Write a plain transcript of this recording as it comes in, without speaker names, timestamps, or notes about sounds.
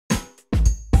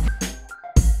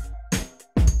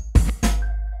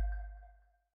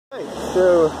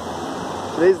So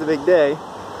today's the big day.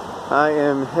 I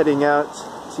am heading out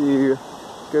to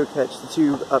go catch the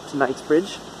tube up to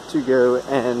Knightsbridge to go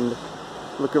and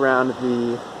look around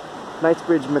the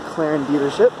Knightsbridge McLaren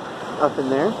dealership up in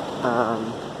there.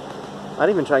 I'd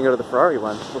even try and go to the Ferrari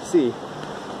one. We'll see.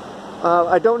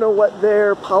 I don't know what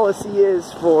their policy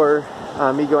is for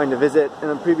me going to visit. In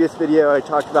a previous video I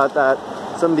talked about that.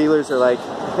 Some dealers are like,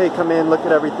 hey, come in, look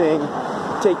at everything,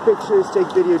 take pictures,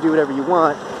 take video, do whatever you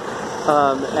want.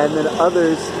 And then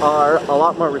others are a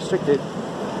lot more restricted,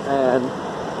 and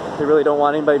they really don't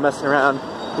want anybody messing around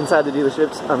inside the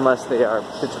dealerships unless they are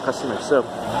potential customers. So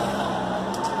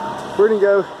we're gonna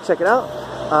go check it out,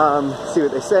 see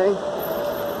what they say,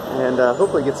 and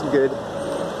hopefully get some good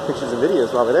pictures and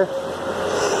videos while we're there.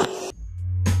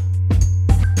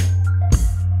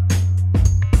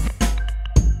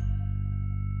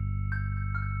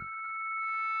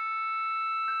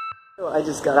 I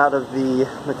just got out of the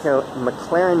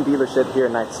McLaren dealership here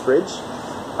in Knightsbridge,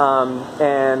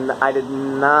 and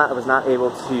I was not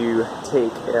able to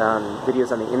take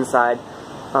videos on the inside.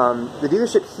 The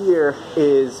dealership here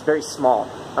is very small.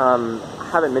 I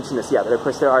haven't mentioned this yet, but of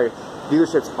course there are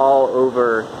dealerships all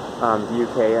over the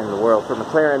UK and the world for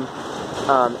McLaren,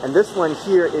 and this one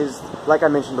here is, like I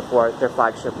mentioned before, their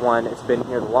flagship one. It's been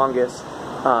here the longest,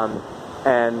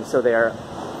 and so they are,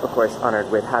 of course,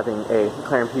 honored with having a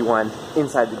McLaren P1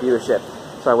 inside the dealership.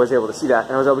 So I was able to see that,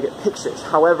 and I was able to get pictures.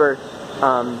 However,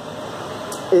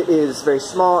 it is very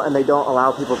small, and they don't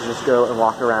allow people to just go and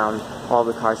walk around all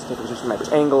the cars to take pictures from every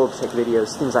angle, to take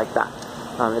videos, things like that.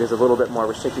 It is a little bit more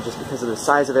restricted just because of the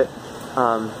size of it.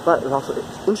 But it was also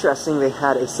interesting, they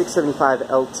had a 675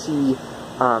 LT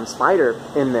Spider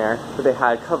in there that they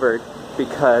had covered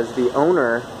because the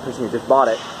owner, the person who just bought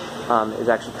it, is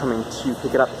actually coming to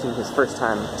pick it up. It's his first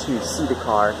time to see the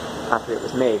car after it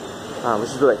was made, which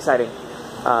is really exciting.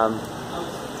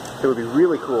 It would be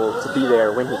really cool to be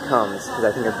there when he comes, because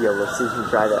I think I'd be able to see him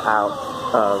drive it out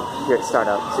here at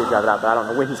Startup, see him drive it out, but I don't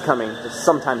know when he's coming, just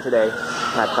sometime today,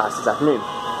 and I have class this afternoon.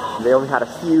 They only had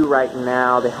a few right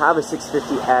now. They have a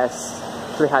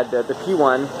 650S, so they had the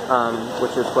P1,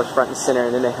 which was of course front and center,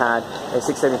 and then they had a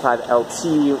 675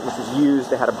 LT, which was used.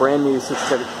 They had a brand new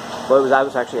 670. Well, that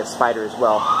was actually a Spider as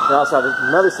well. They also have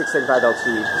another 675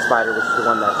 LT Spider, which is the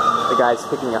one that the guy's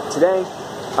picking up today.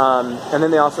 And then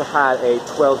they also had a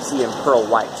 12C in pearl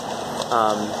white,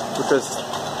 which was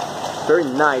very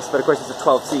nice, but of course it's a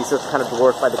 12C, so it's kind of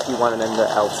dwarfed by the P1 and then the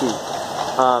LT.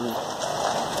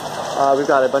 We've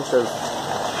got a bunch of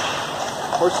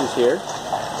horses here.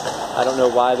 I don't know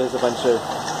why there's a bunch of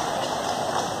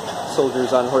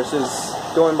soldiers on horses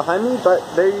going behind me, but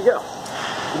there you go.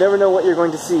 You never know what you're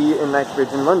going to see in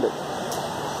Knightsbridge in London.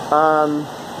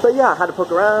 But yeah, I had to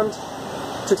poke around,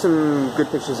 took some good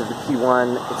pictures of the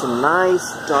P1. It's a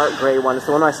nice dark gray one. It's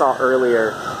the one I saw earlier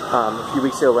a few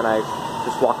weeks ago when I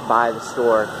just walked by the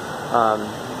store.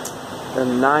 A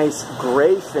nice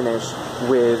gray finish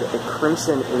with a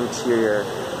crimson interior.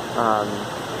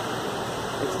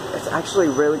 It's actually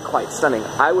really quite stunning.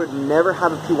 I would never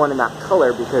have a P1 in that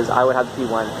color because I would have the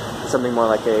P1 something more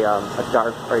like a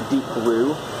dark or a deep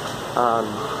blue.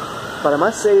 But I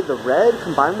must say the red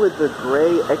combined with the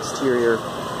gray exterior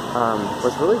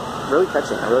was really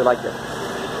catching. I really liked it.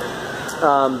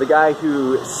 The guy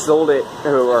who sold it,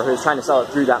 or who was trying to sell it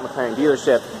through that McLaren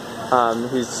dealership,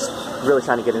 who's really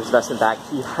trying to get his investment back,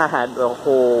 he had the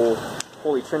whole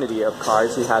holy trinity of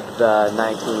cars. He had the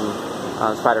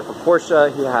 19 Spider from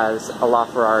Porsche, he has a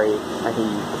LaFerrari, and he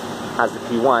has the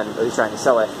P1, but he's trying to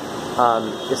sell it.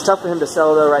 It's tough for him to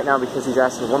sell though right now because he's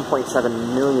asking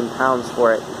 1.7 million pounds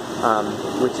for it,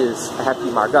 which is a hefty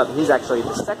markup. He's actually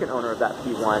the second owner of that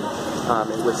P1.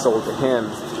 It was sold to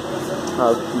him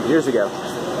a few years ago.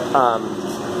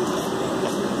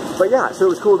 But yeah, so it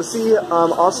was cool to see.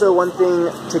 Also, one thing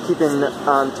to keep in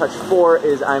touch for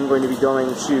is I'm going to be going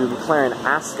to McLaren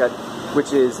Ascot,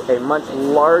 which is a much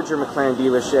larger McLaren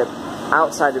dealership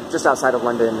just outside of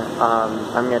London.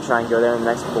 I'm going to try and go there in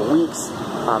the next couple of weeks.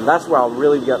 That's where I'll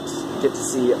really get to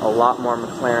see a lot more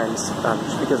McLarens,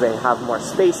 just because they have more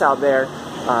space out there,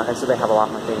 and so they have a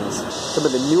lot more things. Some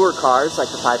of the newer cars, like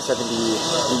the 570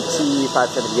 GT,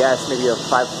 570S, maybe a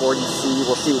 540C,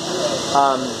 we'll see.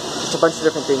 Just a bunch of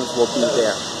different things will be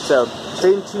there. So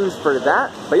stay tuned for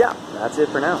that, but yeah, that's it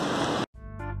for now.